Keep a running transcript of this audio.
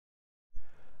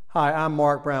Hi, I'm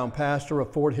Marc Brown, pastor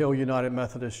of Fort Hill United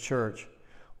Methodist Church.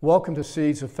 Welcome to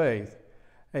Seeds of Faith,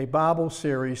 a Bible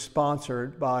series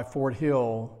sponsored by Fort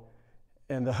Hill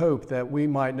in the hope that we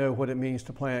might know what it means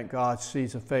to plant God's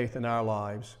seeds of faith in our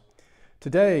lives.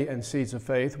 Today in Seeds of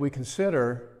Faith, we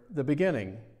consider the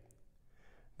beginning.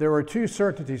 There are two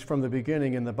certainties from the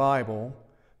beginning in the Bible,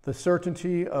 the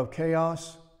certainty of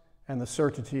chaos and the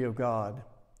certainty of God.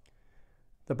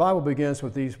 The Bible begins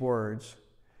with these words: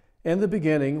 "In the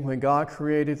beginning, when God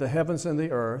created the heavens and the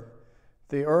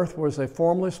earth was a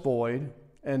formless void,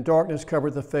 and darkness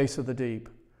covered the face of the deep,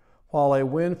 while a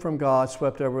wind from God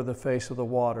swept over the face of the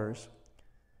waters.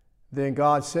 Then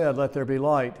God said, 'Let there be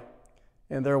light,'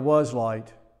 and there was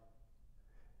light.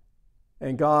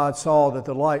 And God saw that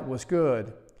the light was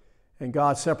good, and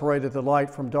God separated the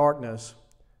light from darkness.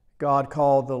 God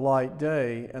called the light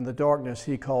day, and the darkness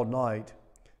he called night.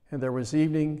 And there was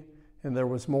evening, and there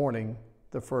was morning,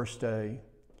 the first day."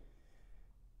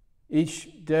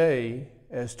 Each day,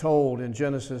 as told in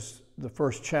Genesis, the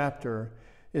first chapter,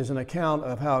 is an account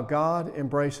of how God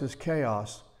embraces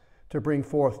chaos to bring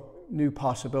forth new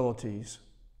possibilities.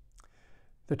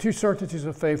 The two certainties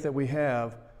of faith that we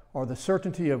have are the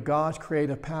certainty of God's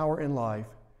creative power in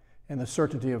life and the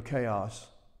certainty of chaos.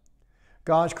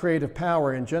 God's creative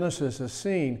power in Genesis is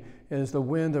seen as the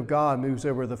wind of God moves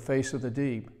over the face of the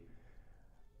deep.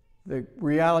 The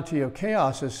reality of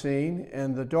chaos is seen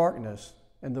in the darkness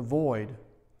and the void.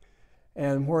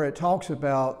 And where it talks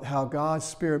about how God's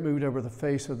Spirit moved over the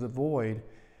face of the void,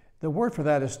 the word for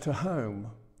that is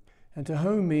tehom. And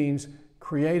tehom means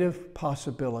creative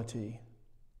possibility.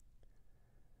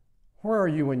 Where are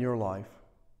you in your life?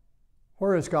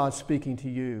 Where is God speaking to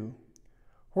you?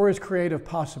 Where is creative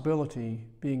possibility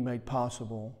being made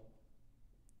possible?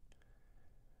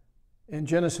 In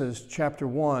Genesis chapter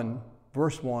 1,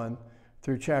 verse 1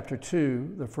 through chapter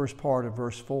 2, the first part of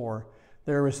verse 4,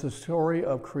 there is the story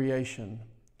of creation.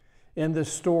 In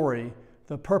this story,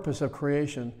 the purpose of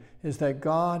creation is that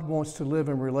God wants to live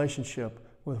in relationship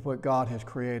with what God has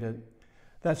created.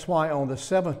 That's why on the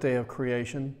seventh day of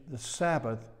creation, the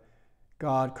Sabbath,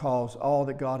 God calls all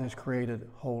that God has created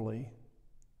holy.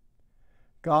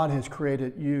 God has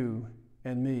created you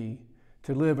and me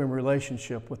to live in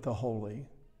relationship with the holy.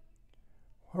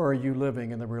 Where are you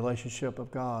living in the relationship of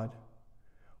God?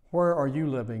 Where are you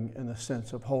living in the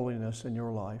sense of holiness in your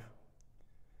life?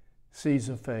 Seeds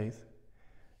of faith.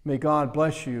 May God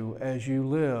bless you as you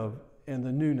live in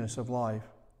the newness of life.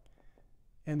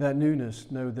 In that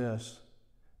newness, know this,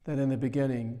 that in the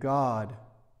beginning, God,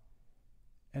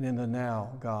 and in the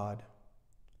now, God.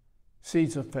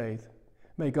 Seeds of faith.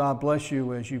 May God bless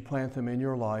you as you plant them in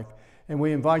your life. And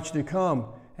we invite you to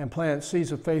come and plant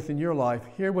seeds of faith in your life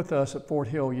here with us at Fort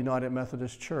Hill United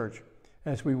Methodist Church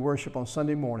as we worship on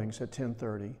Sunday mornings at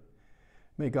 10:30.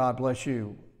 May God bless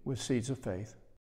you with seeds of faith.